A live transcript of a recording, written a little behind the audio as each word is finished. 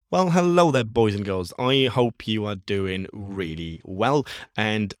Well, hello there, boys and girls. I hope you are doing really well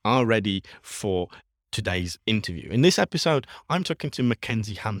and are ready for today's interview. In this episode, I'm talking to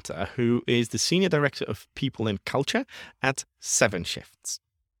McKenzie Hunter, who is the Senior Director of People and Culture at Seven Shifts.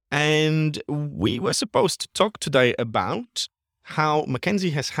 And we were supposed to talk today about how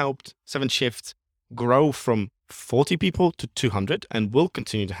McKenzie has helped Seven Shifts grow from 40 people to 200 and will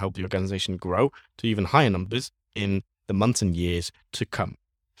continue to help the organization grow to even higher numbers in the months and years to come.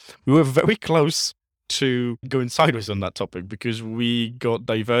 We were very close to going sideways on that topic because we got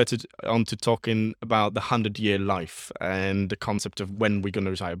diverted onto talking about the 100-year life and the concept of when we're going to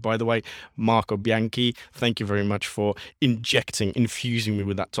retire. By the way, Marco Bianchi, thank you very much for infusing me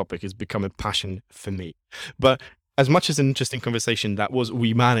with that topic. It's become a passion for me. But as much as an interesting conversation that was,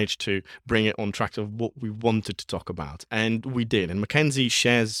 we managed to bring it on track of what we wanted to talk about. And we did. And McKenzie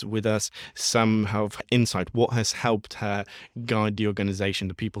shares with us some of insight, what has helped her guide the organization,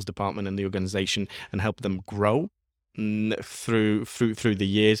 the people's department and the organization, and help them grow through the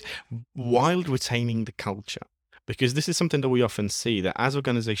years while retaining the culture. Because this is something that we often see, that as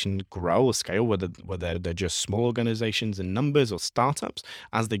organizations grow or scale, whether they're just small organizations in numbers or startups,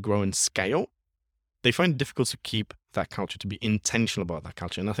 as they grow in scale, they find it difficult to keep that culture, to be intentional about that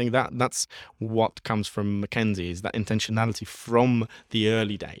culture. And I think that's what comes from McKenzie, is that intentionality from the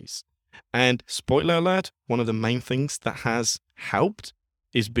early days. And spoiler alert, one of the main things that has helped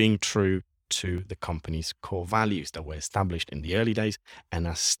is being true to the company's core values that were established in the early days and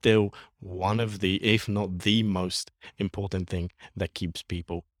are still one of the, if not the most important thing that keeps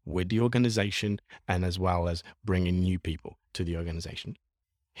people with the organization, and as well as bringing new people to the organization.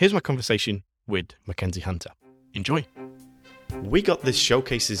 Here's my conversation with McKenzie Hunter. Enjoy. We Got This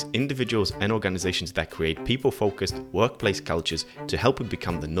showcases individuals and organizations that create people-focused workplace cultures to help it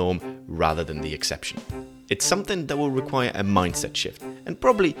become the norm rather than the exception. It's something that will require a mindset shift, and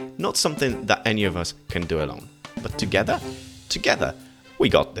probably not something that any of us can do alone. But together, we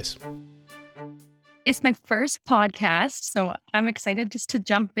got this. It's my first podcast, so I'm excited just to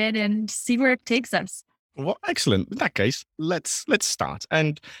jump in and see where it takes us. Well, excellent. In that case, let's start.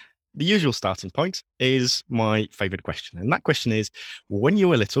 And the usual starting point is my favorite question. And that question is, when you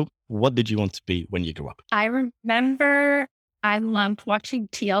were little, what did you want to be when you grew up? I remember I loved watching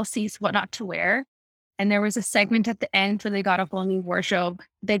TLC's What Not to Wear. And there was a segment at the end where they got a whole new wardrobe.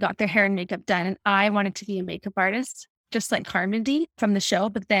 They got their hair and makeup done. And I wanted to be a makeup artist, just like Carmody from the show.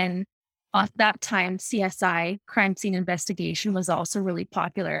 But then at that time, CSI, crime scene investigation, was also really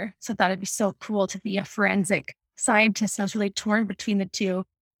popular. So I thought it'd be so cool to be a forensic scientist. I was really torn between the two.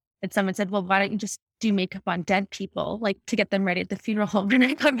 And someone said, well, why don't you just do makeup on dead people, like to get them ready at the funeral home? And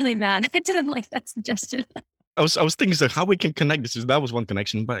I got really mad. I didn't like that suggestion. I was thinking, so how we can connect this. That was one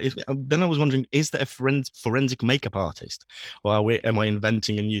connection, but then I was wondering, is there a forensic makeup artist, or am I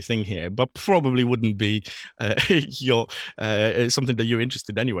inventing a new thing here? But probably wouldn't be your something that you're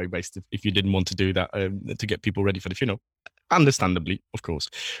interested in anyway, based if you didn't want to do that to get people ready for the funeral. Understandably, of course.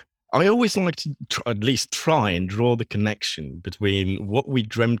 I always like to at least try and draw the connection between what we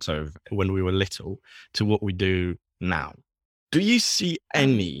dreamt of when we were little to what we do now. Do you see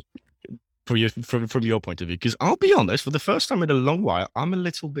any from your point of view? Because I'll be honest, for the first time in a long while, I'm a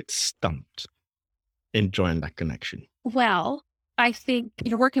little bit stumped in drawing that connection. Well, I think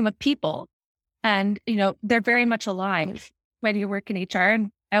you're working with people and, they're very much alive when you work in HR.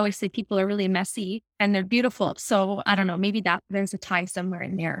 And I always say people are really messy and they're beautiful. So I don't know, maybe there's a tie somewhere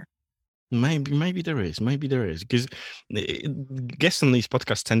in there. Maybe there is, because guests on these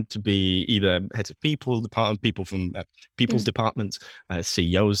podcasts tend to be either heads of people, people from people's departments,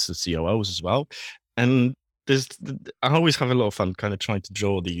 CEOs, COOs as well, and I always have a lot of fun kind of trying to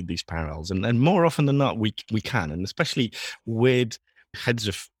draw these parallels, and more often than not we can, and especially with heads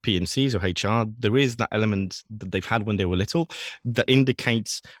of P&Cs or HR, there is that element that they've had when they were little that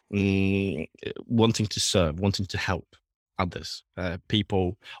indicates wanting to serve, wanting to help others,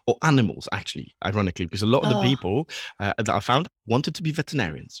 people or animals, actually, ironically, because a lot of the people that I found wanted to be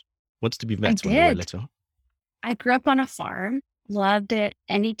veterinarians, wanted to be vets when they were little. I grew up on a farm, loved it.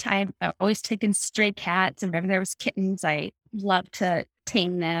 Anytime, I've always taken stray cats, and whenever there was kittens, I loved to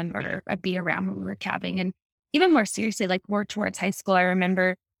tame them or be around when we were cabbing. And even more seriously, like more towards high school, I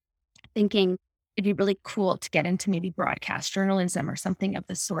remember thinking it'd be really cool to get into maybe broadcast journalism or something of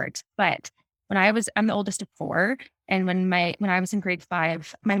the sort. But I'm the oldest of four. And when I was in grade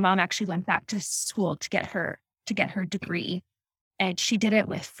 5, my mom actually went back to school to get her degree. And she did it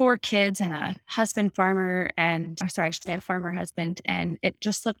with 4 kids and a husband farmer. And she had a farmer husband. And it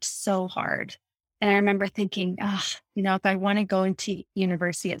just looked so hard. And I remember thinking, if I want to go into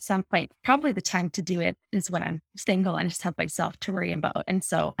university at some point, probably the time to do it is when I'm single and just have myself to worry about. And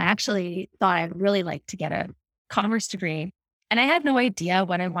so I actually thought I'd really like to get a commerce degree. And I had no idea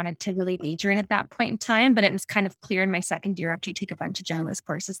what I wanted to really major in at that point in time, but it was kind of clear in my second year after you take a bunch of generalist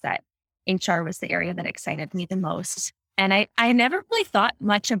courses that HR was the area that excited me the most. And I never really thought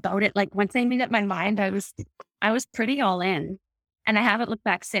much about it. Like once I made up my mind, I was pretty all in. And I haven't looked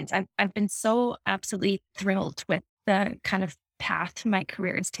back since. I've been so absolutely thrilled with the kind of path my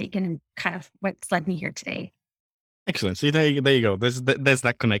career has taken and kind of what's led me here today. Excellent. See, there you go. There's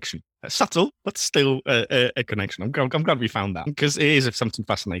that connection. Subtle, but still a connection. I'm glad we found that, because it is something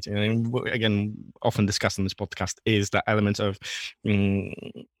fascinating. And again, often discussed in this podcast is that element of mm,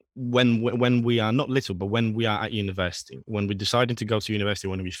 when we are not little, but when we are at university, when we're deciding to go to university,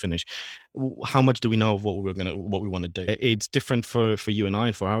 when we finish, how much do we know of what we want to do? It's different for you and I,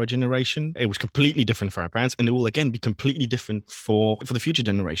 and for our generation. It was completely different for our parents, and it will again be completely different for the future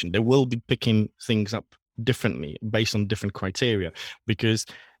generation. They will be picking things up differently based on different criteria, because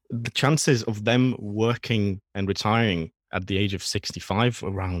the chances of them working and retiring at the age of 65,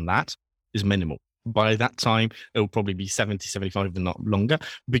 around that, is minimal. By that time, it will probably be 70, 75, and not longer,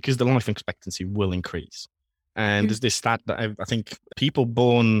 because the life expectancy will increase. And Mm. there's this stat that I think people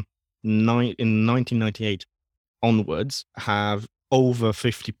born in 1998 onwards have over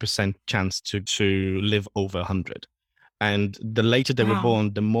 50% chance to live over 100. And the later they were Wow.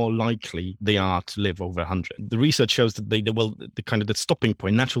 born, the more likely they are to live over 100. The research shows that the kind of the stopping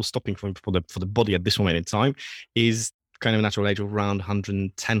point, natural stopping point for the body at this moment in time, is kind of natural age of around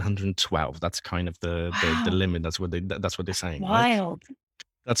 110, 112. That's kind of the Wow. limit. That's what they're saying, right? Wild.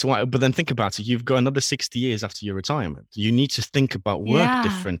 That's why. But then think about it. You've got another 60 years after your retirement. You need to think about work Yeah.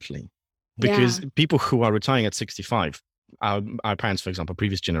 differently, because Yeah. people who are retiring at 65, our parents, for example,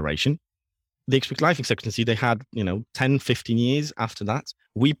 previous generation, the life expectancy they had, 10, 15 years after that.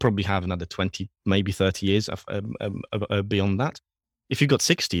 We probably have another 20, maybe 30 years beyond that. If you've got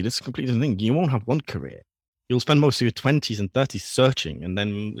 60, that's a completely different thing. You won't have one career. You'll spend most of your 20s and 30s searching and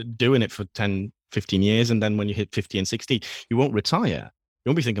then doing it for 10, 15 years. And then when you hit 50 and 60, you won't retire. You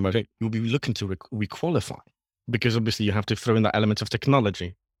won't be thinking about it. You'll be looking to requalify, because obviously you have to throw in that element of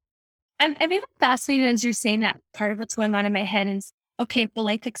technology. I'm even fascinated as you're saying that. Part of what's going on in my head is, okay, if the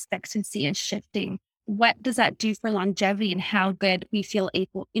life expectancy is shifting, what does that do for longevity and how good we feel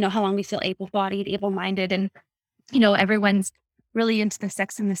able, how long we feel able bodied, able minded. And, everyone's really into the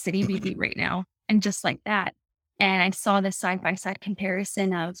Sex in the City reboot right now. And just like that. And I saw this side by side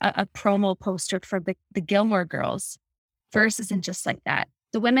comparison of a promo poster for the Gilmore Girls versus and just like that.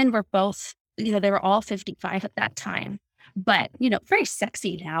 The women were both, they were all 55 at that time, but, very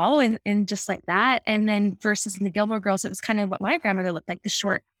sexy now and just like that. And then versus in the Gilmore Girls, it was kind of what my grandmother looked like, the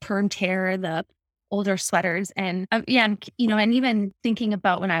short permed hair, the older sweaters. And yeah, and even thinking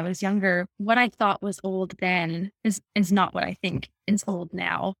about when I was younger, what I thought was old then is not what I think is old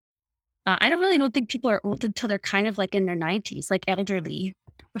now. I don't think people are old until they're kind of like in their 90s, like elderly.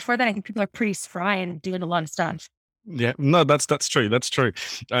 Before that, I think people are pretty spry and doing a lot of stuff. Yeah, no, that's true. That's true.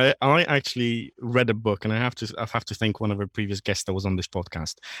 I actually read a book, and I have to thank one of our previous guests that was on this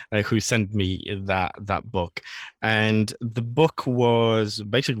podcast, who sent me that book. And the book was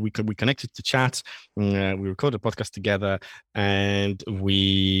basically we connected to chat, we recorded a podcast together, and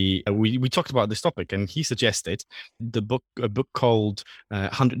we talked about this topic. And he suggested a book called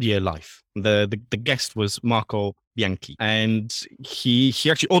 100-Year Life. The guest was Marco Bianchi, and he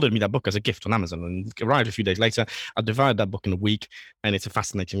actually ordered me that book as a gift on Amazon, and arrived a few days later. I devoured that book in a week, and it's a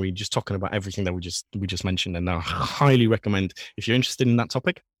fascinating read, just talking about everything that we just mentioned. And I highly recommend, if you're interested in that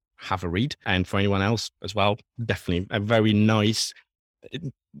topic, have a read. And for anyone else as well, definitely a very nice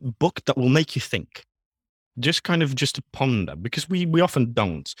book that will make you think. Just to ponder, because we often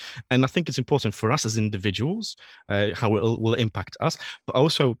don't. And I think it's important for us as individuals, how it will impact us, but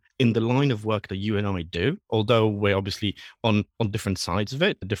also in the line of work that you and I do, although we're obviously on different sides of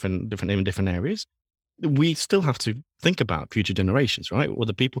it, in different areas, we still have to think about future generations, right? Or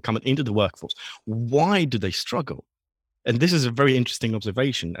the people coming into the workforce. Why do they struggle? And this is a very interesting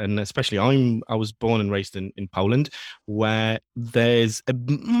observation. And especially I was born and raised in Poland, where there's a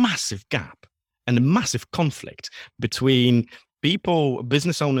massive gap and a massive conflict between people,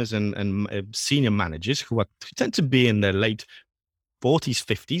 business owners, and senior managers who tend to be in their late 40s,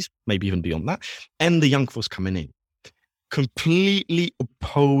 50s, maybe even beyond that, and the young folks coming in. Completely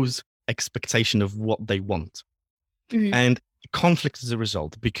oppose expectation of what they want. Mhm. And conflict is a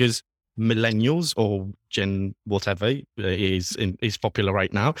result, because millennials or Gen whatever is popular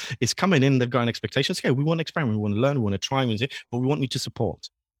right now is coming in. They've got an expectations. Okay, we want to experiment, we want to learn, we want to try, but we want you to support.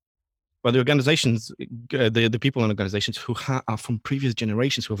 But the organizations, the people in organizations who are from previous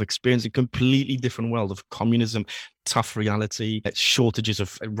generations who have experienced a completely different world of communism, tough reality, shortages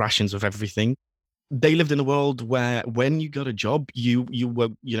of rations of everything. They lived in a world where when you got a job, you were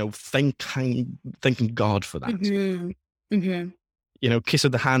thanking God for that. Hmm. Hmm. Kiss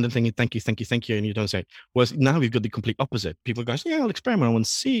of the hand and thinking thank you, and you don't say. Whereas now we've got the complete opposite. People go, yeah, I'll experiment and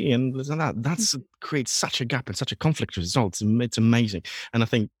see, and this and that. That's creates such a gap and such a conflict as well. It's amazing, and I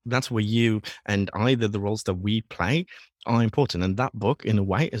think that's where you and either the roles that we play are important, and that book, in a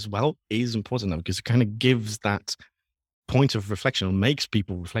way, as well, is important now because it kind of gives that point of reflection and makes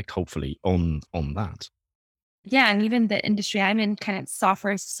people reflect, hopefully, on that. Yeah, and even the industry I'm in, kind of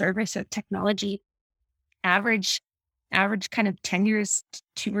software as a service or technology, average kind of tenures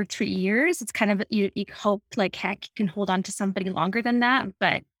 2 or 3 years. It's kind of you hope like heck you can hold on to somebody longer than that,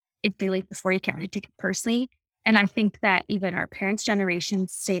 but if they leave before, you can't really take it personally. And I think that even our parents' generation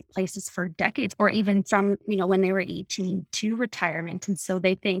stayed places for decades, or even from when they were 18 to retirement, and so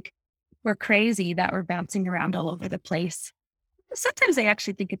they think we're crazy that we're bouncing around all over the place. Sometimes I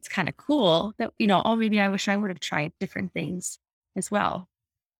actually think it's kind of cool that oh, maybe I wish I would have tried different things as well.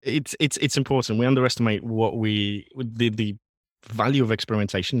 It's important. We underestimate what the value of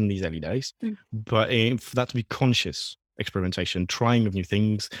experimentation in these early days, Mm. but for that to be conscious experimentation, trying of new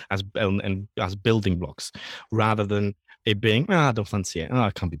things and as building blocks, rather than it being, I don't fancy it,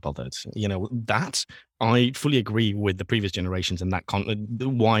 I can't be bothered. That I fully agree with the previous generations and that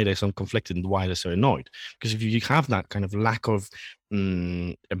why they're so conflicted and why they're so annoyed. Because if you have that kind of lack of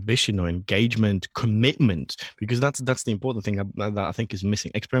ambition or engagement, commitment, because that's the important thing that I think is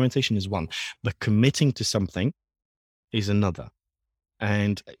missing. Experimentation is one, but committing to something is another.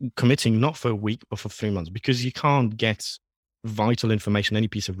 And committing not for a week, but for 3 months, because you can't get vital information, any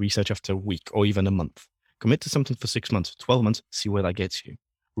piece of research after a week or even a month. Commit to something for 6 months, 12 months, see where that gets you,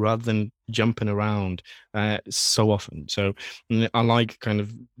 rather than jumping around so often. So I like kind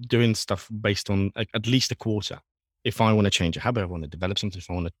of doing stuff based on at least a quarter. If I want to change a habit, I want to develop something,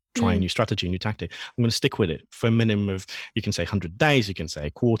 if I want to try a Mm. new strategy, a new tactic, I'm going to stick with it for a minimum of, you can say 100 days, you can say a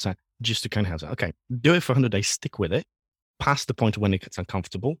quarter, just to kind of have, okay, do it for 100 days, stick with it, past the point when it gets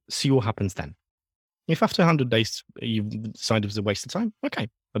uncomfortable, see what happens then. If after 100 days you decide it was a waste of time, okay,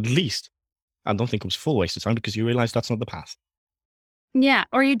 at least I don't think it was full waste of time because you realize that's not the path. Yeah,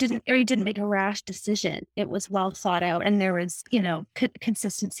 or you didn't make a rash decision. It was well thought out, and there was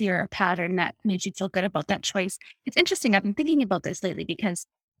consistency or a pattern that made you feel good about that choice. It's interesting. I've been thinking about this lately because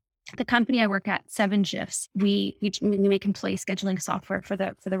the company I work at, Seven Shifts, we make employee scheduling software for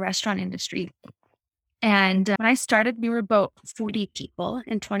the restaurant industry. And when I started, we were about 40 people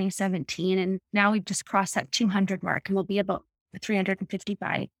in 2017, and now we've just crossed that 200 mark, and we'll be about 350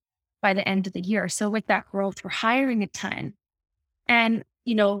 by the end of the year. So with that growth, we're hiring a ton. And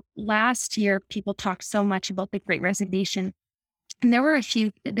last year people talked so much about the Great Resignation, and there were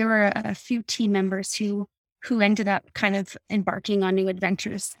a few team members who ended up kind of embarking on new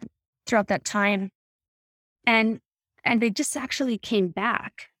adventures throughout that time, and they just actually came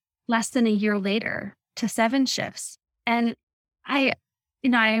back less than a year later to Seven Shifts. And I,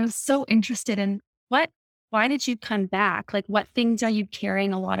 I was so interested in why did you come back? Like, what things are you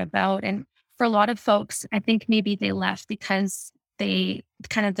caring a lot about? And for a lot of folks, I think maybe they left because they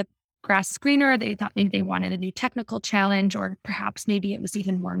kind of the grass is greener. They thought maybe they wanted a new technical challenge, or perhaps maybe it was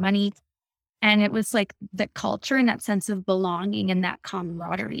even more money. And it was like the culture and that sense of belonging and that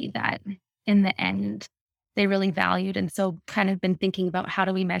camaraderie that in the end they really valued. And so kind of been thinking about how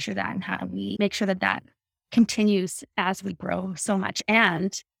do we measure that and how do we make sure that that continues as we grow so much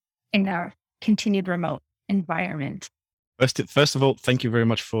and in our continued remote environment. First of all, thank you very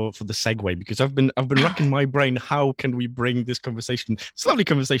much for the segue, because I've been racking my brain. How can we bring this conversation, this lovely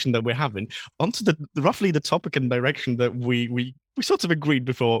conversation that we're having, onto the roughly the topic and direction that we sort of agreed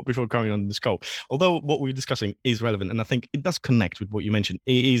before coming on this call. Although what we're discussing is relevant, and I think it does connect with what you mentioned.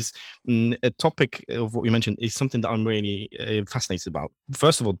 It is a topic of what you mentioned is something that I'm really fascinated about.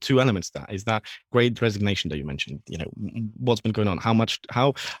 First of all, two elements to that is that Great Resignation that you mentioned. What's been going on,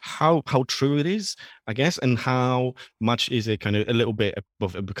 how true it is, I guess, and how much is it kind of a little bit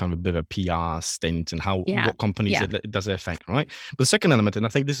of a kind of a bit of a PR stint, and how Yeah. what companies Yeah. it does it affect, right? But the second element, and I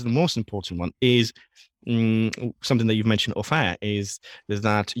think this is the most important one, is something that you've mentioned off air, is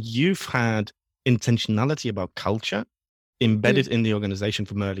that you've had intentionality about culture Mm. embedded in the organization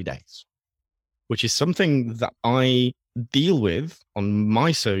from early days, which is something that I deal with on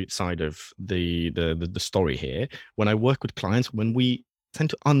my side of the story here when I work with clients, when we tend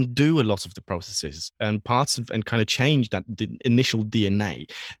to undo a lot of the processes and parts of, and kind of change that initial DNA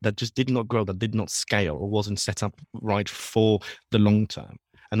that just did not grow, that did not scale, or wasn't set up right for the long term.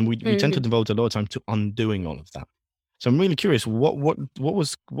 And we tend to Mhm. devote a lot of time to undoing all of that. So I'm really curious,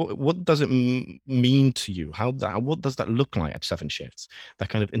 what does it mean to you? What does that look like at Seven Shifts? That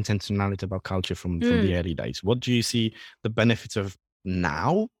kind of intentionality about culture from the Mm. early days. What do you see the benefits of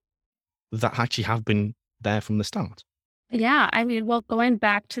now that actually have been there from the start? Yeah, I mean, well, going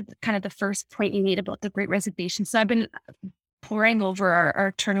back to kind of the first point you made about the Great Resignation. So I've been pouring over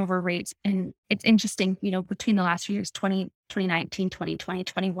our turnover rates, and it's interesting, between the last few years, 2019, 2020,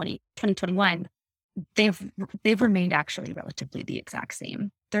 2021, they've they've remained actually relatively the exact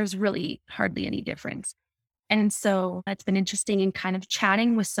same. There's really hardly any difference. And so it's been interesting in kind of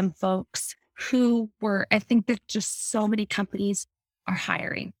chatting with some folks I think that just so many companies are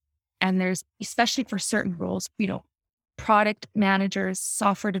hiring. And there's, especially for certain roles, product managers,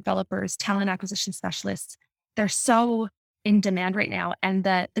 software developers, talent acquisition specialists, they're so in demand right now. And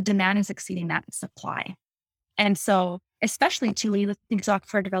the demand is exceeding that supply. And so, especially too, when you think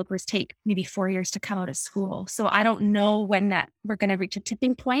software developers take maybe 4 years to come out of school. So I don't know when that we're going to reach a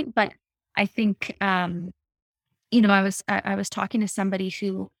tipping point, but I think, I was talking to somebody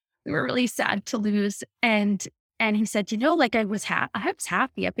who we were really sad to lose, and he said, like I was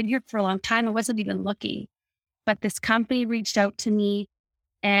happy. I've been here for a long time. I wasn't even looking, but this company reached out to me,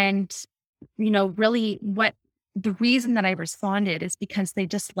 and really what the reason that I responded is because they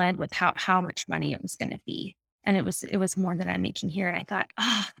just led with how much money it was going to be, and it was more than I'm making here. And I thought,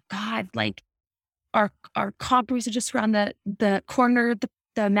 oh God, like our comp are just around the corner.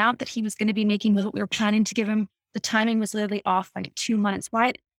 The amount that he was going to be making was what we were planning to give him. The timing was literally off by 2 months.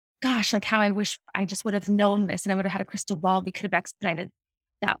 Why? Gosh, like how I wish I just would have known this and I would have had a crystal ball. We could have expedited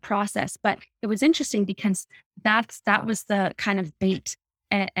that process. But it was interesting because that was the kind of bait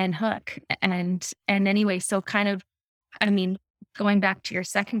and hook. And anyway, so kind of, I mean, going back to your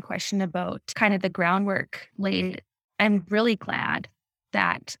second question about kind of the groundwork laid, I'm really glad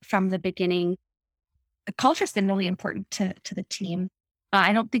that from the beginning the culture's been really important to the team.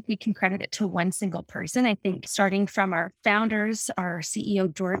 I don't think we can credit it to one single person. I think starting from our founders, our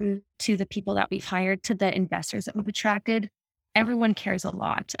CEO Jordan, to the people that we've hired, to the investors that we've attracted, everyone cares a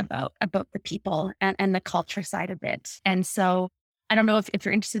lot about the people and the culture side of it. And so I don't know if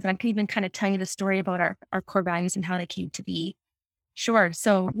you're interested, but I can even kind of tell you the story about our core values and how they came to be. Sure.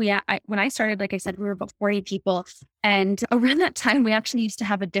 So when I started, like I said, we were about 40 people. And around that time, we actually used to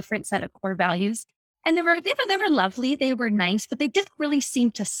have a different set of core values. And they were lovely. They were nice, but they didn't really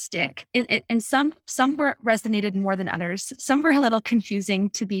seem to stick. And some were resonated more than others. Some were a little confusing,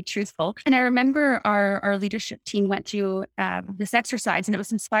 to be truthful. And I remember our leadership team went through this exercise, and it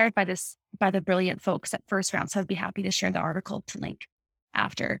was inspired by the brilliant folks at First Round. So I'd be happy to share the article to link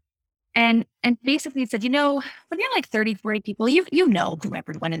after. And basically it said, when you're like 30, 40 people, you know who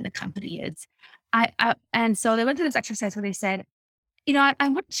everyone in the company is. And so they went through this exercise where they said, I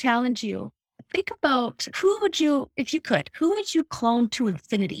want to challenge you. Think about who would you clone to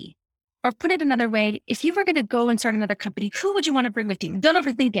infinity? Or put it another way, if you were going to go and start another company, who would you want to bring with you? Don't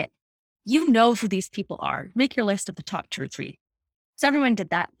overthink it. You know who these people are. Make your list of the top 2 or 3. So everyone did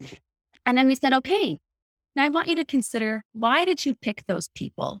that. And then we said, okay, now I want you to consider, why did you pick those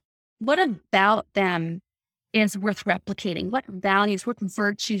people? What about them is worth replicating? What values, what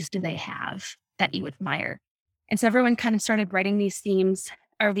virtues do they have that you admire? And so everyone kind of started writing these themes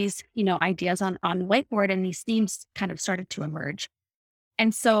or these, ideas on the whiteboard, and these themes kind of started to emerge.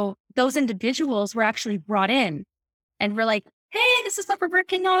 And so those individuals were actually brought in, and we're like, hey, this is what we're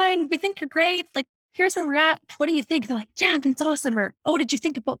working on. We think you're great. Like, here's where we're at. What do you think? They're like, yeah, that's awesome. Or, oh, did you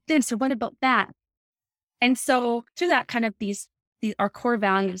think about this? Or what about that? And so through that kind of these our core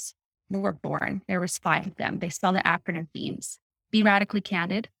values were born. There was 5 of them. They spell the acronym themes: be radically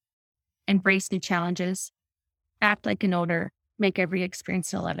candid, embrace new challenges, act like an owner, make every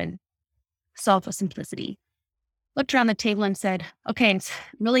experience an 11, solve with simplicity. Looked around the table and said, okay, it's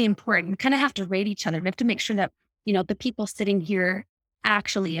really important. We kind of have to rate each other. We have to make sure that, the people sitting here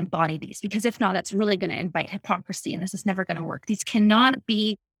actually embody these, because if not, that's really going to invite hypocrisy, and this is never going to work. These cannot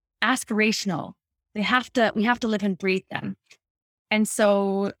be aspirational. We have to live and breathe them. And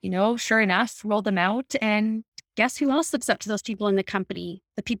so, sure enough, roll them out, and guess who else looks up to those people in the company?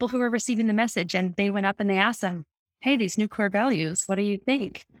 The people who are receiving the message. And they went up and they asked them, hey, these new core values, what do you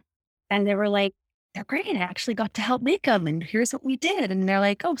think? And they were like, they're great. I actually got to help make them. And here's what we did. And they're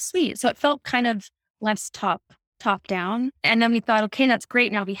like, oh, sweet. So it felt kind of less top down. And then we thought, okay, that's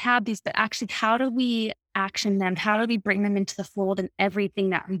great. Now we have these, but actually, how do we action them? How do we bring them into the fold in everything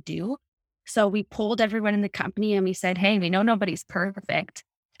that we do? So we polled everyone in the company and we said, hey, we know nobody's perfect.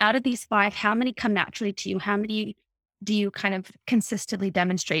 Out of these 5, how many come naturally to you? How many do you kind of consistently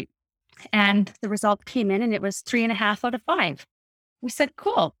demonstrate? And the result came in, and it was 3.5 out of 5. We said,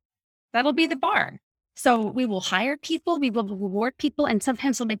 cool, that'll be the bar. So we will hire people, we will reward people, and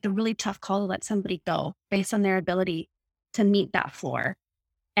sometimes we'll make the really tough call to let somebody go based on their ability to meet that floor.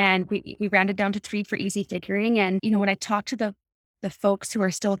 And we rounded down to 3 for easy figuring. And, when I talk to the folks who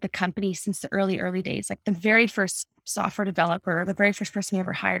are still at the company since the early days, like the very first software developer, the very first person we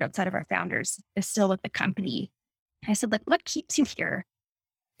ever hired outside of our founders is still with the company. I said, like, what keeps you here?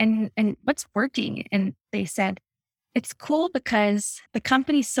 And what's working? And they said, it's cool because the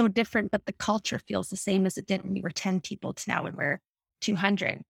company's so different, but the culture feels the same as it did when we were 10 people to now when we're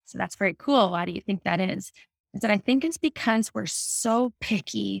 200. So that's very cool. Why do you think that is? Is that I think it's because we're so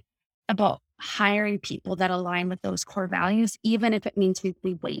picky about hiring people that align with those core values, even if it means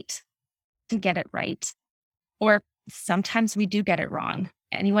we wait to get it right. Or sometimes we do get it wrong.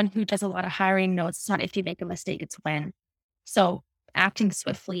 Anyone who does a lot of hiring knows it's not if you make a mistake, it's when. So acting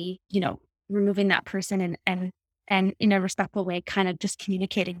swiftly, removing that person and in a respectful way, kind of just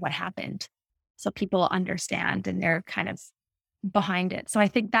communicating what happened so people understand and they're kind of behind it. So I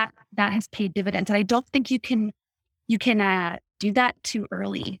think that has paid dividends. And I don't think you can do that too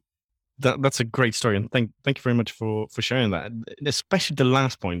early. That's a great story, and thank you very much for sharing that. Especially the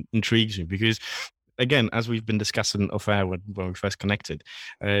last point intrigues me because, again, as we've been discussing off air when we first connected,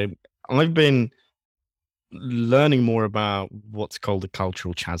 I've been learning more about what's called the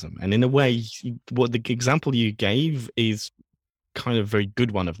cultural chasm, and in a way, what the example you gave is kind of very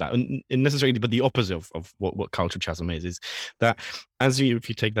good one of that, and necessarily, but the opposite of what cultural chasm is that if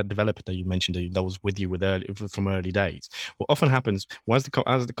you take that developer that you mentioned that was with you from early days, what often happens as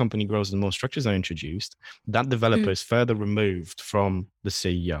the company grows and more structures are introduced, that developer Mm, is further removed from the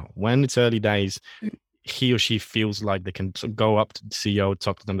CEO. When it's early days, mm, he or she feels like they can go up to the CEO,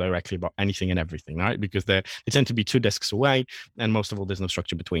 talk to them directly about anything and everything, right? Because they tend to be 2 desks away, and most of all, there's no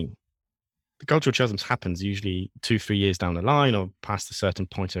structure between. The cultural chasms happens usually 2-3 years down the line or past a certain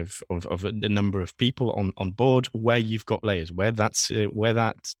point of the number of people on board, where you've got layers, where that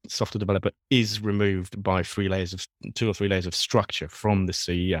software developer is removed by 2 or 3 layers of structure from the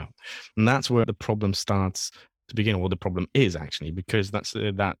CEO. And that's where the problem starts to begin, or the problem is actually, because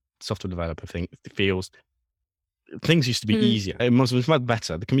that software developer thing feels things used to be mm. easier. It was much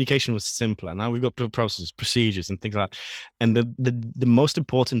better. The communication was simpler. Now we've got processes, procedures, and things like that. And the most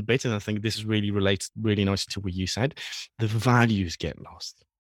important bit, and I think this really relates really nicely to what you said, the values get lost.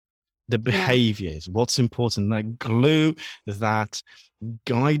 The Yeah. behaviors, what's important, that glue, that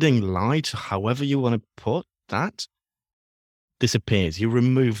guiding light, however you want to put that, disappears. You're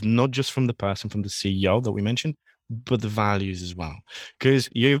removed not just from the person, from the CEO that we mentioned, but the values as well. Because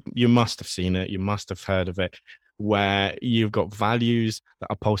you must have seen it, you must have heard of it, where you've got values that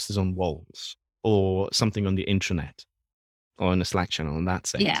are posted on walls or something on the intranet or in a Slack channel, and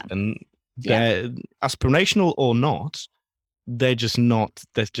that's it. Yeah. And Yeah. they're aspirational or not, they're just not,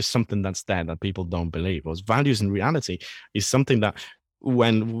 there's just something that's there that people don't believe. Whereas values in reality is something that,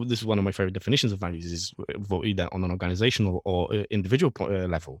 when this is one of my favorite definitions of values, is either on an organizational or individual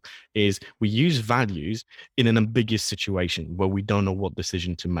level, is we use values in an ambiguous situation where we don't know what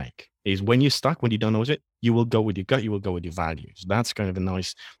decision to make. Is when you're stuck, when you don't know it, you will go with your gut, you will go with your values. That's kind of a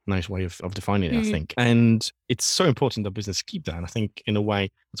nice way of defining it, I Mm. think. And it's so important that business keep that. And I think in a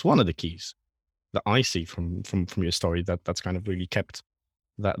way, it's one of the keys that I see from your story, that's kind of really kept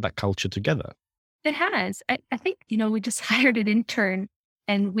that culture together. It has. I think, we just hired an intern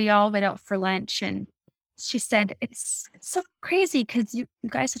and we all went out for lunch and she said, it's so crazy because you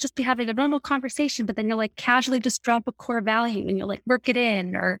guys will just be having a normal conversation, but then you'll like casually just drop a core value and you'll like work it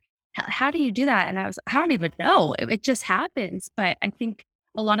in or how do you do that? And I don't even know. It just happens. But I think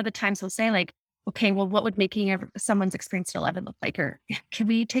a lot of the times we'll say like, okay, well, what would making someone's experience at 11 look like? Or can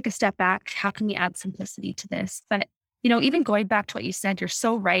we take a step back? How can we add simplicity to this? But, even going back to what you said, you're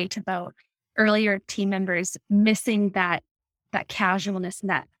so right about earlier team members missing that casualness and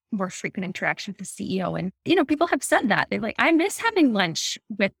that more frequent interaction with the CEO. And, people have said that. They're like, I miss having lunch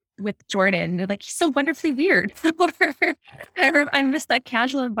with Jordan. They're like, he's so wonderfully weird. I miss that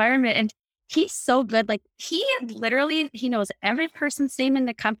casual environment. And he's so good. Like he knows every person's name in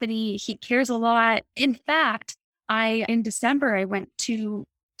the company. He cares a lot. In fact, in December, I went to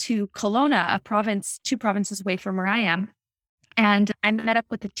Kelowna, a province, 2 provinces away from where I am. And I met up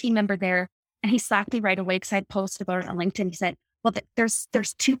with a team member there and he slapped me right away because I'd posted about it on LinkedIn. He said, well, there's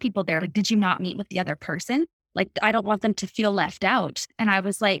 2 people there. Like, did you not meet with the other person? Like, I don't want them to feel left out. And I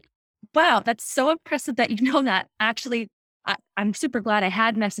was like, wow, that's so impressive that you know that. Actually, I'm super glad I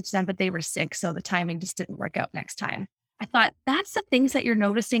had messaged them, but they were sick. So the timing just didn't work out next time. I thought that's the things that you're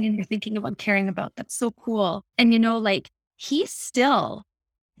noticing and you're thinking about caring about. That's so cool. And like he's still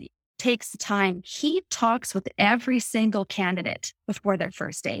takes the time. He talks with every single candidate before their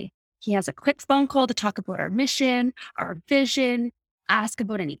first day. He has a quick phone call to talk about our mission, our vision, ask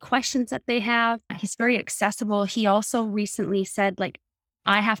about any questions that they have. He's very accessible. He also recently said, like,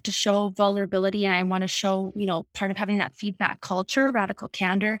 I have to show vulnerability and I want to show, part of having that feedback culture, radical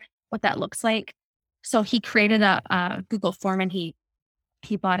candor, what that looks like. So he created a Google form and he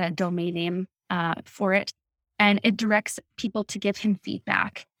bought a domain name for it. And it directs people to give him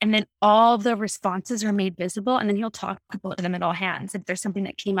feedback. And then all the responses are made visible. And then he'll talk about them at all hands. If there's something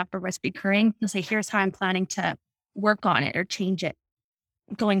that came up or was recurring, he'll say, here's how I'm planning to work on it or change it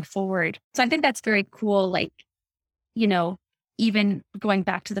going forward. So I think that's very cool. Like, even going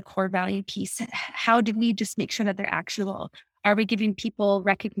back to the core value piece, how do we just make sure that they're actionable? Are we giving people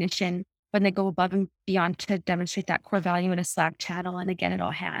recognition when they go above and beyond to demonstrate that core value in a Slack channel and again at all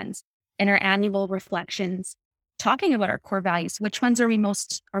hands? In our annual reflections, talking about our core values, which ones are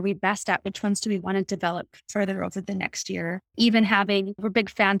we best at? Which ones do we want to develop further over the next year? Even we're big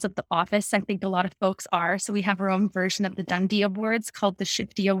fans of The Office. I think a lot of folks are. So we have our own version of the Dundee Awards called the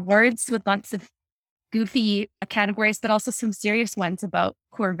Shifty Awards with lots of goofy categories, but also some serious ones about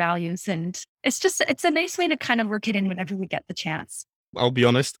core values. And it's a nice way to kind of work it in whenever we get the chance. I'll be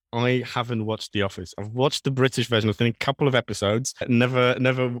honest, I haven't watched The Office. I've watched the British version. I think a couple of episodes. Never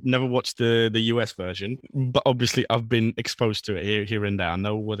watched the US version. But obviously, I've been exposed to it here and there. I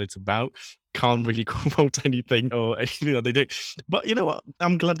know what it's about. Can't really quote anything or they do. But you know what?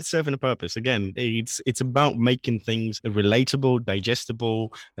 I'm glad it's serving a purpose. Again, it's about making things relatable,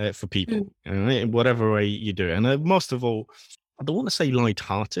 digestible for people, in whatever way you do it. And most of all, I don't want to say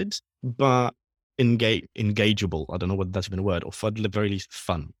light-hearted, but engageable. I don't know whether that's even a word, or at the very least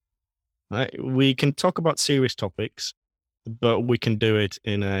fun. Right? We can talk about serious topics, but we can do it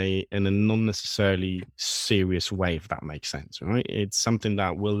in a non necessarily serious way, if that makes sense. Right? It's something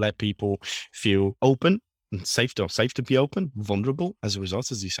that will let people feel open and safe to be open, vulnerable as a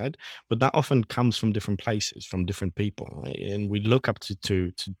result, as you said. But that often comes from different places, from different people, right? And we look up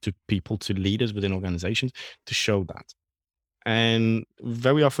to people, to leaders within organizations to show that. And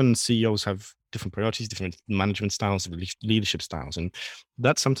very often CEOs have different priorities, different management styles, leadership styles. And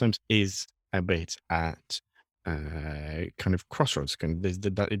that sometimes is a bit at kind of crossroads. It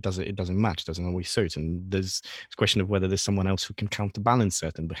doesn't match, doesn't always suit. And there's a question of whether there's someone else who can counterbalance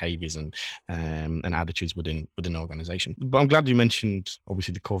certain behaviors and attitudes within an organization. But I'm glad you mentioned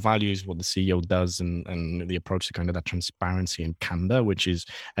obviously the core values, what the CEO does, and the approach to kind of that transparency and candor, which is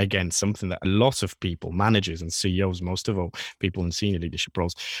again something that a lot of people, managers and CEOs, most of all people in senior leadership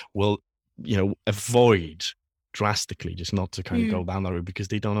roles, will avoid drastically, just not to kind of go down that route, because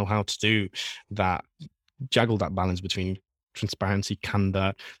they don't know how to do that, juggle that balance between transparency,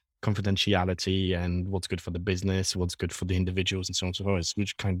 candor, confidentiality, and what's good for the business, what's good for the individuals, and so on and so forth. We're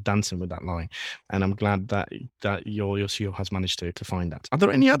just kind of dancing with that line. And I'm glad that your CEO has managed to find that. Are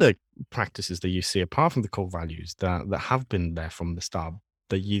there any other practices that you see apart from the core values that have been there from the start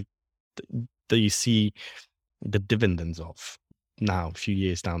that you see the dividends of now, a few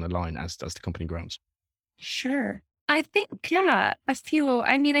years down the line, as the company grows? Sure. I think, yeah, a few.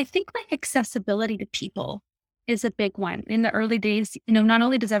 I mean, I think like accessibility to people is a big one. In the early days, not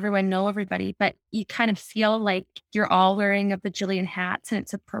only does everyone know everybody, but you kind of feel like you're all wearing a bajillion hats and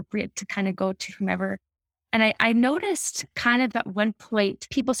it's appropriate to kind of go to whomever. And I noticed kind of at one point,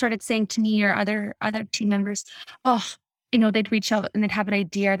 people started saying to me or other team members, oh, they'd reach out and they'd have an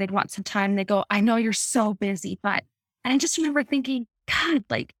idea, they'd want some time. They go, I know you're so busy, but, and I just remember thinking, God,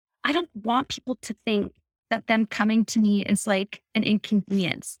 like, I don't want people to think that them coming to me is like an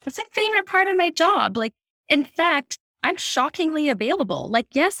inconvenience. That's my favorite part of my job. Like, in fact, I'm shockingly available. Like,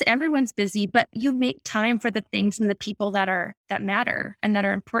 yes, everyone's busy, but you make time for the things and the people that matter and that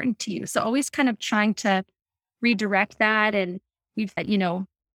are important to you. So always kind of trying to redirect that. And we've,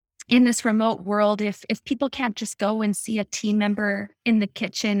 in this remote world, if people can't just go and see a team member in the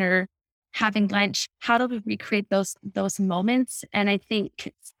kitchen or having lunch, how do we recreate those moments? And I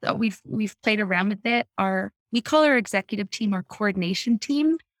think we've played around with it. We call our executive team our coordination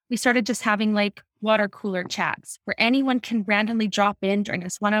team. We started just having like water cooler chats where anyone can randomly drop in during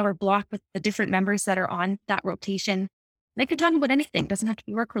this 1 hour block with the different members that are on that rotation. They can talk about anything. It doesn't have to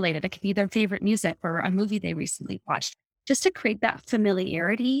be work related. It could be their favorite music or a movie they recently watched, just to create that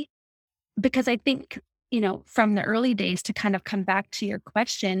familiarity. Because I think, from the early days, to kind of come back to your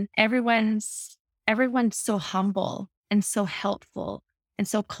question, everyone's so humble and so helpful and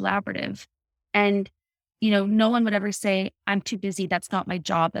so collaborative. And, no one would ever say, I'm too busy. That's not my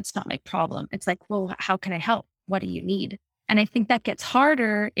job. That's not my problem. It's like, well, how can I help? What do you need? And I think that gets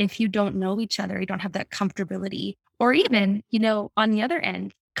harder if you don't know each other. You don't have that comfortability. Or even, on the other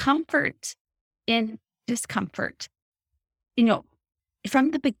end, comfort in discomfort. You know,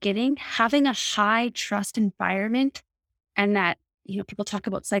 from the beginning, having a high trust environment and that, people talk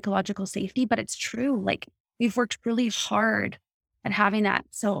about psychological safety, but it's true. Like we've worked really hard at having that.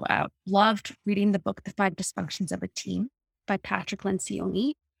 So loved reading the book, The Five Dysfunctions of a Team by Patrick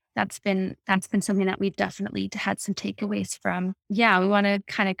Lencioni. That's been something that we've definitely had some takeaways from. Yeah, we want to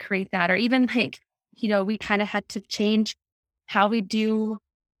kind of create that. Or even like, we kind of had to change how we do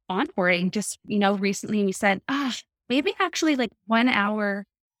onboarding. Just, recently we said, maybe actually like 1 hour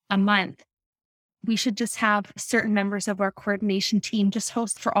a month we should just have certain members of our coordination team just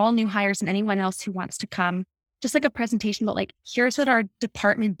host for all new hires and anyone else who wants to come, just like a presentation about like, here's what our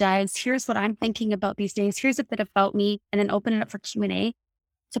department does. Here's what I'm thinking about these days. Here's a bit about me, and then open it up for Q&A.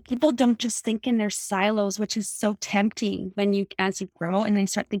 So people don't just think in their silos, which is so tempting as you grow and then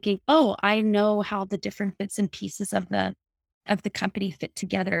start thinking, oh, I know how the different bits and pieces of the company fit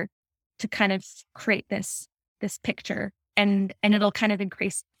together to kind of create this picture. And it'll kind of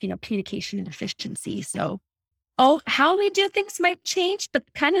increase, communication and efficiency. So, how we do things might change, but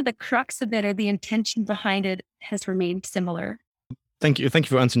kind of the crux of it or the intention behind it has remained similar. Thank you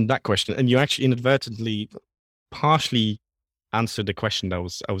for answering that question. And you actually inadvertently partially answered the question that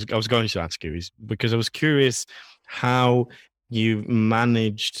I was going to ask you, is because I was curious how you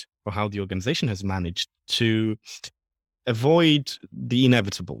managed, or how the organization has managed to avoid the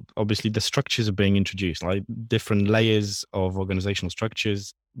inevitable. Obviously, the structures are being introduced, like different layers of organizational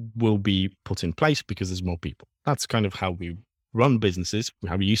structures will be put in place because there's more people. That's kind of how we run businesses,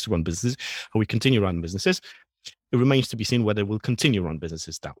 how we used to run businesses, how we continue to run businesses. It remains to be seen whether we'll continue to run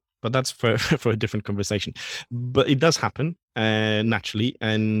businesses down, but that's for a different conversation. But it does happen naturally,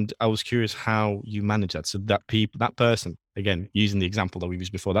 and I was curious how you manage that. So that person, again, using the example that we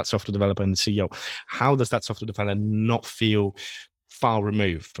used before, that software developer and the CEO, how does that software developer not feel far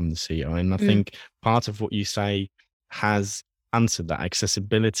removed from the CEO? And I think part of what you say has answered that: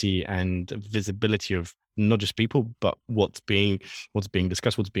 accessibility and visibility of not just people, but what's being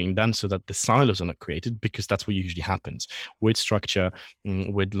discussed, what's being done, so that the silos are not created, because that's what usually happens with structure,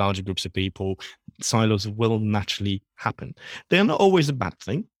 with larger groups of people. Silos will naturally happen. They're not always a bad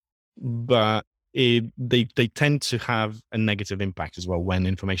thing, but they tend to have a negative impact as well when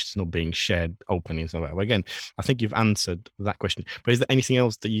information is not being shared openly. So again, I think you've answered that question. But is there anything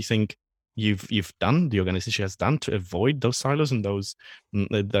else that you think you've done, the organization has done, to avoid those silos and those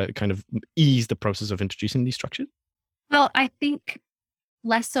the kind of ease the process of introducing these structures? Well, I think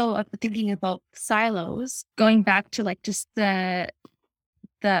less so of thinking about silos, going back to like just the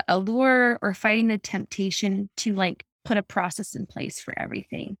allure or fighting the temptation to like put a process in place for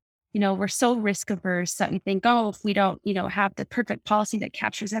everything. We're so risk averse that we think, oh, if we don't, have the perfect policy that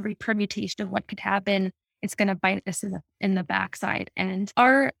captures every permutation of what could happen, it's going to bite us in the backside. And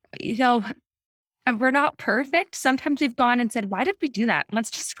we're not perfect. Sometimes we've gone and said, why did we do that? Let's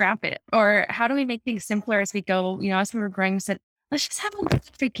just scrap it. Or how do we make things simpler as we go? As we were growing, we said, let's just have a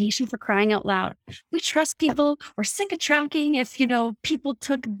vacation, for crying out loud. We trust people. We're sick of tracking if, people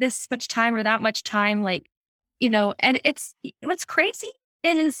took this much time or that much time, and it's what's crazy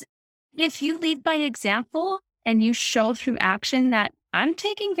is if you lead by example and you show through action that I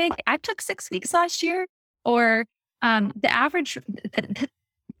took 6 weeks last year, or the average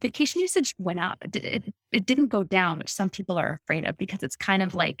vacation usage went up. It didn't go down, which some people are afraid of because it's kind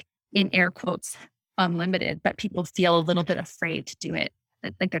of like, in air quotes, unlimited, but people feel a little bit afraid to do it,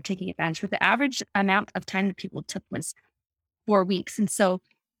 like they're taking advantage. But the average amount of time that people took was 4 weeks. And so,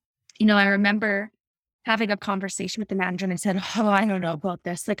 I remember having a conversation with the manager, and I said, oh, I don't know about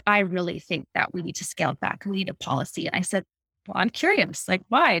this. Like, I really think that we need to scale back. We need a policy. And I said, well, I'm curious, like,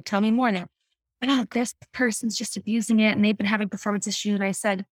 why? Tell me more. And oh, this person's just abusing it, and they've been having performance issues. And I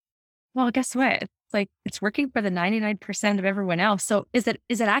said, well, guess what? It's working for the 99% of everyone else. So is it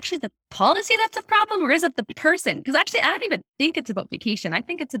actually the policy that's a problem, or is it the person? Because actually, I don't even think it's about vacation. I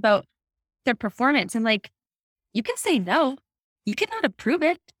think it's about their performance. And like, you can say no, you cannot approve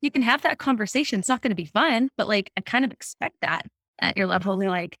it. You can have that conversation. It's not going to be fun, but like, I kind of expect that at your level.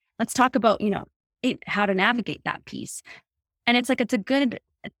 They're like, let's talk about, how to navigate that piece. And it's like, it's a good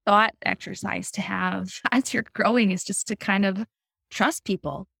thought exercise to have as you're growing, is just to kind of trust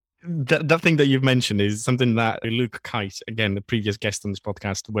people. That thing that you've mentioned is something that Luke Kite, again, the previous guest on this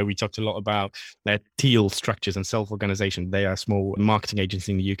podcast, where we talked a lot about their teal structures and self-organization. They are a small marketing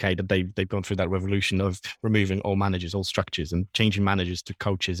agency in the UK that they've gone through that revolution of removing all managers, all structures, and changing managers to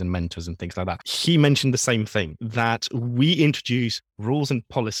coaches and mentors and things like that. He mentioned the same thing, that we introduce rules and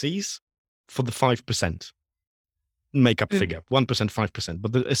policies for the 5% makeup figure, 1%, 5%,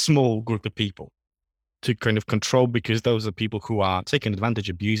 but a small group of people. to kind of control, because those are people who are taking advantage,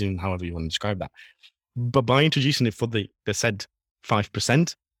 abusing, however you want to describe that. But by introducing it for the said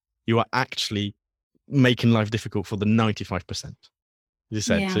 5%, you are actually making life difficult for the 95%. As you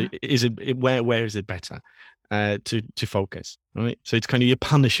said, so Yeah. is where is it better to focus, right? So it's kind of, you're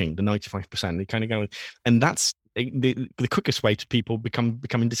punishing the 95%. They kind of go, and that's the quickest way to people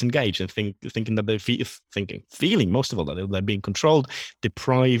becoming disengaged and thinking that feeling most of all that they're being controlled,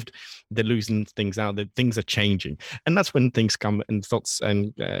 deprived, they're losing things out, that things are changing, and that's when things come and thoughts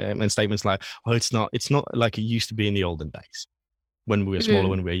and statements like, oh, it's not like it used to be in the olden days when we were smaller, Mm.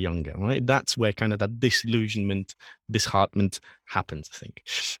 when we were younger, right? That's where kind of that disillusionment, disheartenment happens, I think.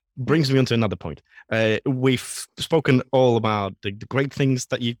 Brings me on to another point. We've spoken all about the great things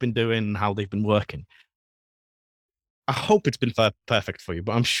that you've been doing and how they've been working. I hope it's been perfect for you,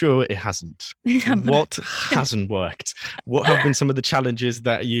 but I'm sure it hasn't. What hasn't worked? What have been some of the challenges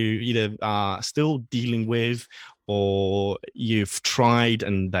that you either are still dealing with, or you've tried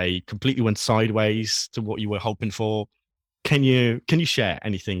and they completely went sideways to what you were hoping for? Can you share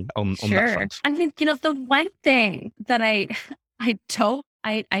anything on that Sure. front? I mean, the one thing that I don't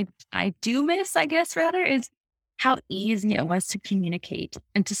I do miss, I guess rather, is how easy it was to communicate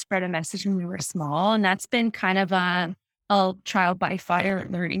and to spread a message when we were small. And that's been kind of a trial by fire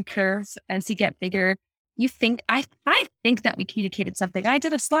learning curve as you get bigger. I think that we communicated something. I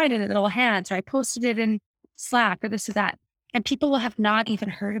did a slide in Little Hands, or I posted it in Slack, or this or that. And people will have not even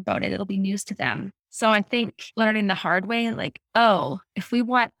heard about it. It'll be news to them. So I think learning the hard way, like, oh, if we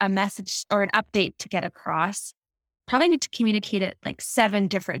want a message or an update to get across, probably need to communicate it like 7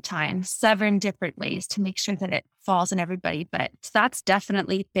 different times, 7 different ways to make sure that it falls on everybody. But that's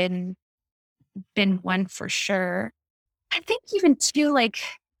definitely been one for sure. I think even too, like,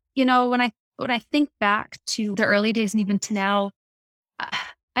 when I think back to the early days and even to now, uh,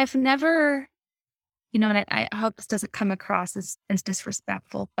 I've never, and I hope this doesn't come across as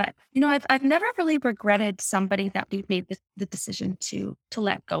disrespectful, but I've never really regretted somebody that we've made the decision to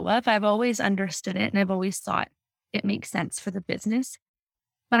let go of. I've always understood it, and I've always thought it makes sense for the business.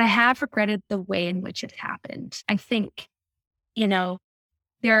 But I have regretted the way in which it happened. I think, you know,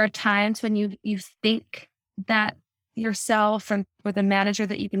 there are times when you think that yourself or the manager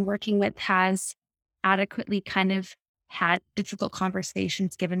that you've been working with has adequately kind of had difficult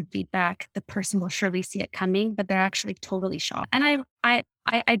conversations, given feedback. The person will surely see it coming, but they're actually totally shocked. And I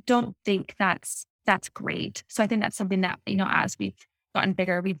don't think that's great. So I think that's something that, as we've gotten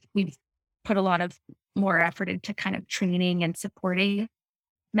bigger, we've put a lot of more effort into kind of training and supporting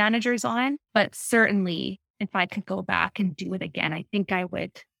managers on. But certainly if I could go back and do it again, I think I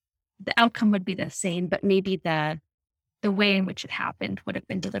would. The outcome would be the same, but maybe the way in which it happened would have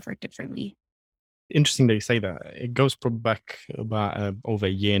been delivered differently. Interesting that you say that. It goes probably back about over a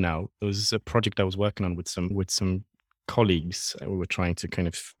year now. There was a project I was working on with some colleagues. We were trying to kind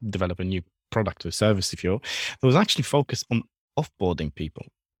of develop a new product or service, if you will. That was actually focused on offboarding people,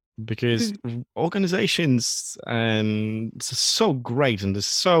 because Mm. organizations are so great and they're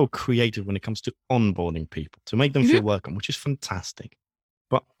so creative when it comes to onboarding people to make them Mhm. feel welcome, which is fantastic.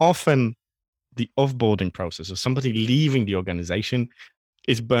 But often the offboarding process of somebody leaving the organization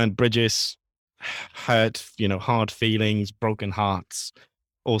is burned bridges, hurt, hard feelings, broken hearts,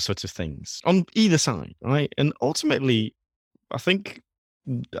 all sorts of things on either side, right? And ultimately, I think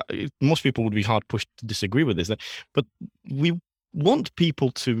most people would be hard pushed to disagree with this, but we want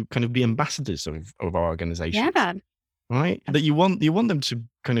people to kind of be ambassadors of our organizations, Yeah. right? That you want them to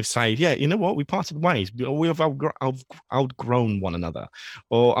kind of say, yeah, you know what, we parted ways, we have outgrown one another,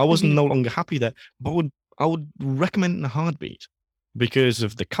 or I was Mhm. no longer happy there, but I would recommend it in a heartbeat, because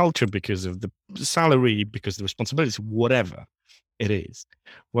of the culture, because of the salary, because of the responsibilities, whatever it is.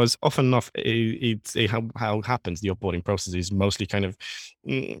 Was often enough, how it happens. The onboarding process is mostly kind of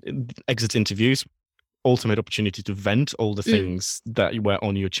exit interviews, ultimate opportunity to vent all the Mm. things that were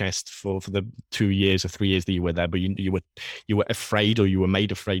on your chest for the 2 years or 3 years that you were there, but you were afraid, or you were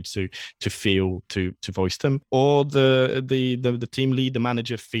made afraid to voice them, or the team lead, the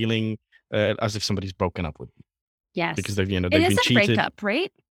manager, feeling as if somebody's broken up with you because Yes. It they've is been a cheated. breakup,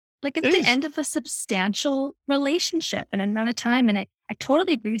 right? Like, it's It the is. end of a substantial relationship and amount of time. And I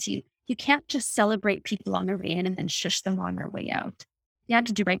totally agree with you. You can't just celebrate people on their way in and then shush them on their way out. You have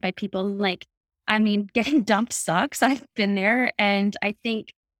to do right by people. Like, I mean, getting dumped sucks. I've been there. And I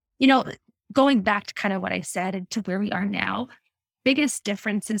think, you know, going back to kind of what I said and to where we are now, biggest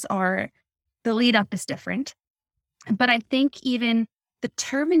differences are the lead up is different. But I think even the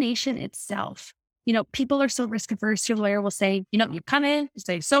termination itself, people are so risk averse. Your lawyer will say, you come in, you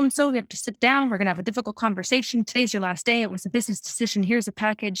say, so and so, we have to sit down. We're going to have a difficult conversation. Today's your last day. It was a business decision. Here's a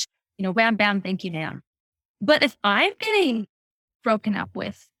package, wham, bam, thank you, ma'am. But if I'm getting broken up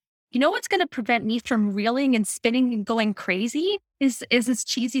with, you know what's going to prevent me from reeling and spinning and going crazy is as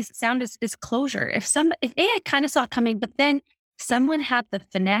cheesy as it sounds, is closure. If I kind of saw it coming, but then someone had the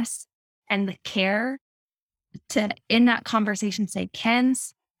finesse and the care to in that conversation say,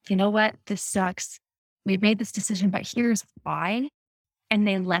 Ken's, you know what? This sucks. We've made this decision, but here's why. And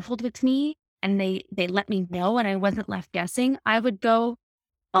they leveled with me and they let me know and I wasn't left guessing, I would go,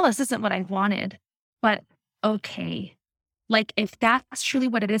 well, this isn't what I wanted, but okay. Like if that's truly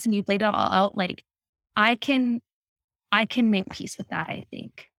what it is and you've laid it all out, like I can I can make peace with that, I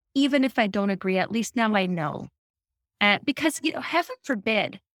think. Even if I don't agree, at least now I know. Because heaven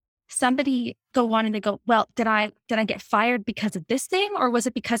forbid somebody go on and they go, well, did I get fired because of this thing, or was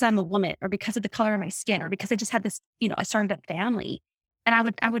it because I'm a woman, or because of the color of my skin, or because I just had this, I started a family,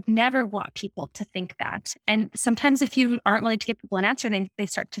 and I would never want people to think that. And sometimes if you aren't willing to give people an answer, then they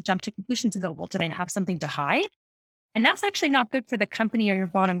start to jump to conclusions and go, well, did I have something to hide? And that's actually not good for the company or your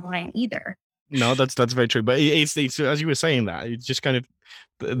bottom line either. No, that's very true. But it's as you were saying that, it's just kind of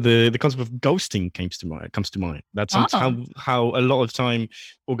the concept of ghosting comes to mind. That's Oh, how a lot of time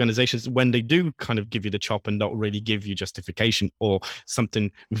organizations, when they do kind of give you the chop and not really give you justification or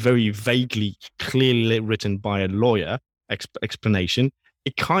something very vaguely, clearly written by a lawyer explanation,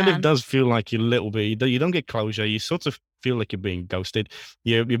 it kind of um, does feel like you're a little bit. You don't get closure. You sort of feel like you're being ghosted.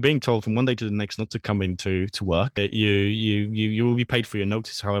 You're being told from one day to the next not to come into to work. You will be paid for your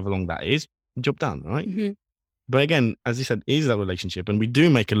notice, however long that is. Job done, right? mhm, But again, as you said, is that relationship, and we do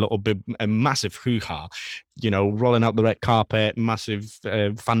make a massive hoo-ha, rolling out the red carpet, massive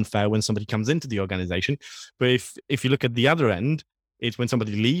fanfare when somebody comes into the organization. But if you look at the other end, it's when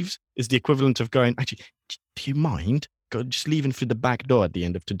somebody leaves, it's the equivalent of going, actually, do you mind just leaving through the back door at the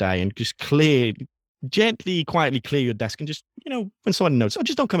end of today and just gently, quietly clear your desk and just, when someone knows,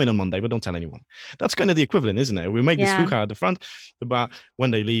 just don't come in on Monday, but don't tell anyone. That's kind of the equivalent, isn't it? We make this yeah, hoo-ha at the front, but when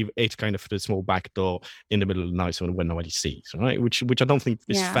they leave, it's kind of the small back door in the middle of the night when nobody sees, right? Which I don't think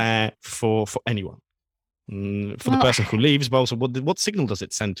is yeah. fair for anyone. For the Well, person who leaves, but also what signal does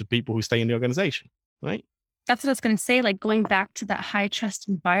it send to people who stay in the organization, right? that's what I was going to say. Like going back to that high trust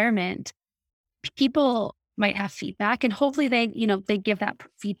environment, people might have feedback, and hopefully they give that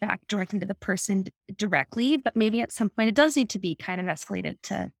feedback directly to the person directly. But maybe at some point it does need to be kind of escalated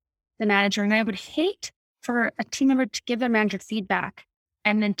to the manager. And I would hate for a team member to give their manager feedback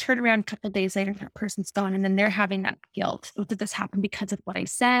and then turn around a couple of days later, that person's gone, and then they're having that guilt. Oh, did this happen because of what I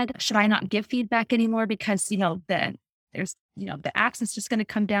said? Should I not give feedback anymore because the accent's just going to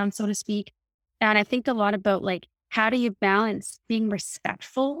come down, so to speak. And I think a lot about like how do you balance being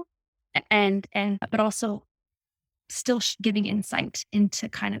respectful and but also still giving insight into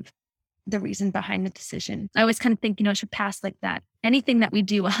kind of the reason behind the decision. I always kind of think, it should pass like that. Anything that we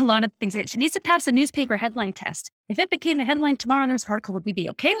do, a lot of things, it needs to pass a newspaper headline test. If it became a headline tomorrow in this article, would we be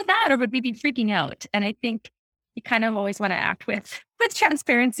okay with that, or would we be freaking out? And I think you kind of always want to act with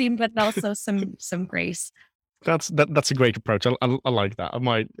transparency, but also some grace. That's a great approach. I like that. I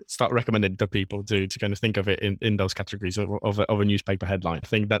might start recommending to people to kind of think of it in those categories of a newspaper headline. I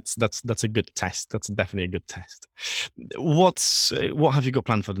think that's a good test. That's definitely a good test. What have you got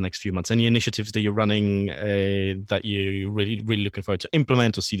planned for the next few months? Any initiatives that you're running that you really looking forward to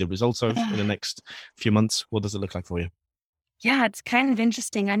implement or see the results of in the next few months? What does it look like for you? Yeah, it's kind of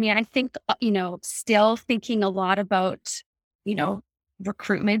interesting. I mean, I think, still thinking a lot about, you know,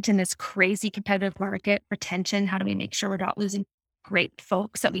 recruitment in this crazy competitive market, retention. How do we make sure we're not losing great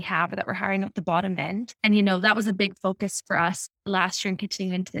folks that we have or that we're hiring at the bottom end? And, that was a big focus for us last year and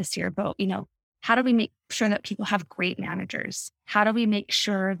continuing into this year about, how do we make sure that people have great managers? How do we make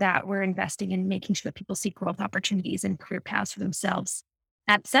sure that we're investing in making sure that people see growth opportunities and career paths for themselves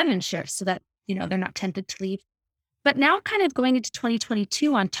at seven shifts so that, they're not tempted to leave? But now kind of going into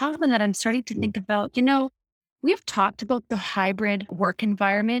 2022, on top of that, I'm starting to think about, we've talked about the hybrid work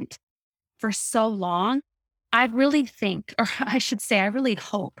environment for so long. I really think, or I should say, I really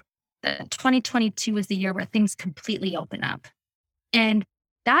hope that 2022 is the year where things completely open up. And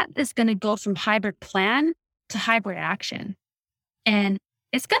that is going to go from hybrid plan to hybrid action. And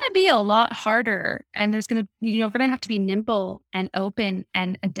it's going to be a lot harder. And there's going to, we're going to have to be nimble and open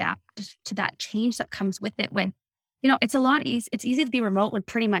and adapt to that change that comes with it when it's a lot easy. It's easy to be remote when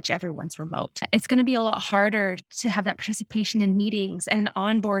pretty much everyone's remote. It's going to be a lot harder to have that participation in meetings and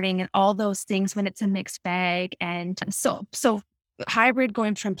onboarding and all those things when it's a mixed bag. And so hybrid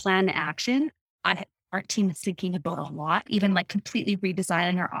going from plan to action, our team is thinking about a lot, even like completely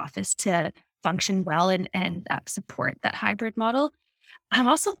redesigning our office to function well and support that hybrid model. I'm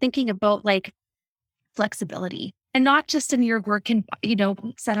also thinking about like flexibility and not just in your work and,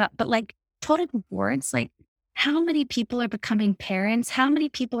 setup, but like total rewards. Like how many people are becoming parents? How many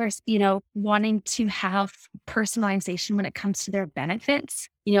people are, wanting to have personalization when it comes to their benefits,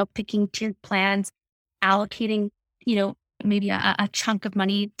 picking tiered plans, allocating, maybe a chunk of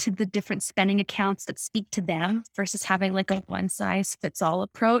money to the different spending accounts that speak to them versus having like a one size fits all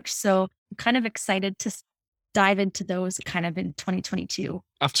approach. So I'm kind of excited to dive into those kind of in 2022.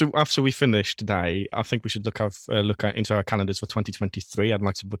 After we finish today, I think we should look at into our calendars for 2023. I'd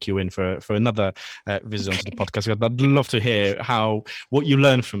like to book you in for another visit onto the podcast. I'd love to hear what you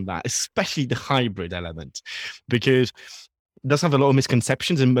learned from that, especially the hybrid element, because it does have a lot of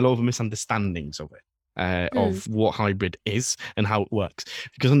misconceptions and a lot of misunderstandings of it, of what hybrid is and how it works.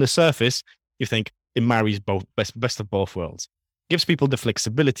 Because on the surface, you think it marries both best of both worlds. Gives people the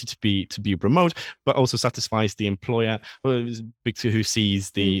flexibility to be remote, but also satisfies the employer who sees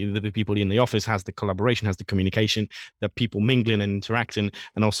the people in the office, has the collaboration, has the communication, the people mingling and interacting,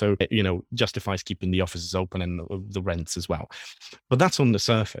 and also justifies keeping the offices open and the rents as well. But that's on the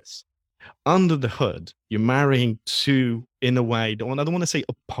surface. Under the hood, you're marrying two, in a way, I don't want to say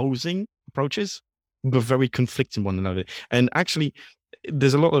opposing approaches, but very conflicting one another. And actually,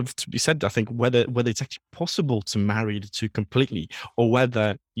 there's a lot of to be said, I think, whether it's actually possible to marry the two completely, or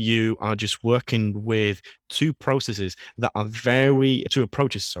whether you are just working with two approaches, that are very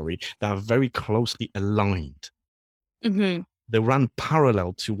closely aligned. Mm-hmm. They run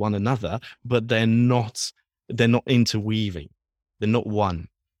parallel to one another, but they're not interweaving. They're not one.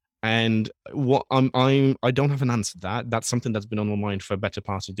 And what I don't have an answer to that. That's something that's been on my mind for a better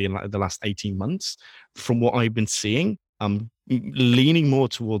part of the last 18 months. From what I've been seeing, I'm leaning more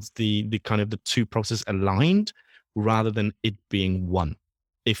towards the kind of the two processes aligned rather than it being one,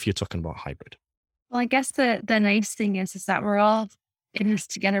 if you're talking about hybrid. Well, I guess the nice thing is that we're all in this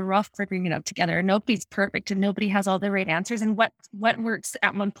together. We're all figuring it out together. Nobody's perfect and nobody has all the right answers. And what works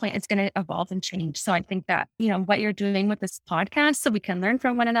at one point is going to evolve and change. So I think that, what you're doing with this podcast, so we can learn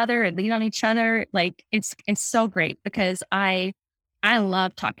from one another and lean on each other, like it's so great, because I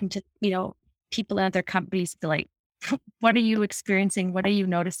love talking to, people in other companies, to like, what are you experiencing? What are you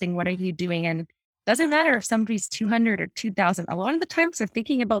noticing? What are you doing? And doesn't matter if somebody's 200 or 2,000. A lot of the times they're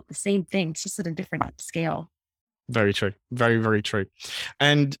thinking about the same thing, just at a different scale. Very true. Very, very true.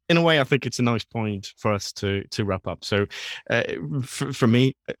 And in a way, I think it's a nice point for us to wrap up. So for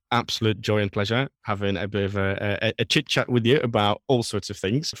me, absolute joy and pleasure having a bit of a chit chat with you about all sorts of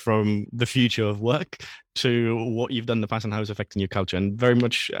things, from the future of work to what you've done in the past and how it's affecting your culture. And very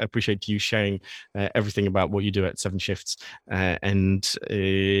much appreciate you sharing everything about what you do at 7 Shifts. And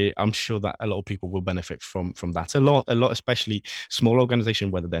I'm sure that a lot of people will benefit from that. A lot, especially small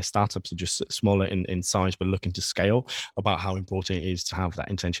organizations, whether they're startups or just smaller in size, but looking to scale, about how important it is to have that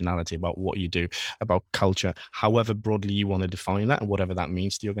intentionality about what you do, about culture, however broadly you want to define that and whatever that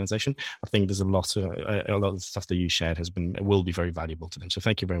means to the organization. I think there's a lot of the stuff that you shared will be very valuable to them. So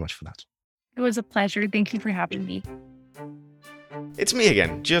thank you very much for that. It was a pleasure. Thank you for having me. It's me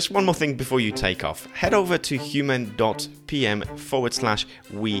again. Just one more thing before you take off. Head over to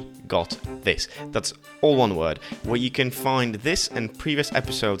human.pm/we got this. That's all one word, where you can find this and previous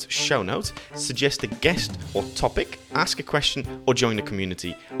episodes' show notes, suggest a guest or topic, ask a question, or join the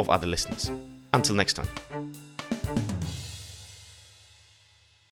community of other listeners. Until next time.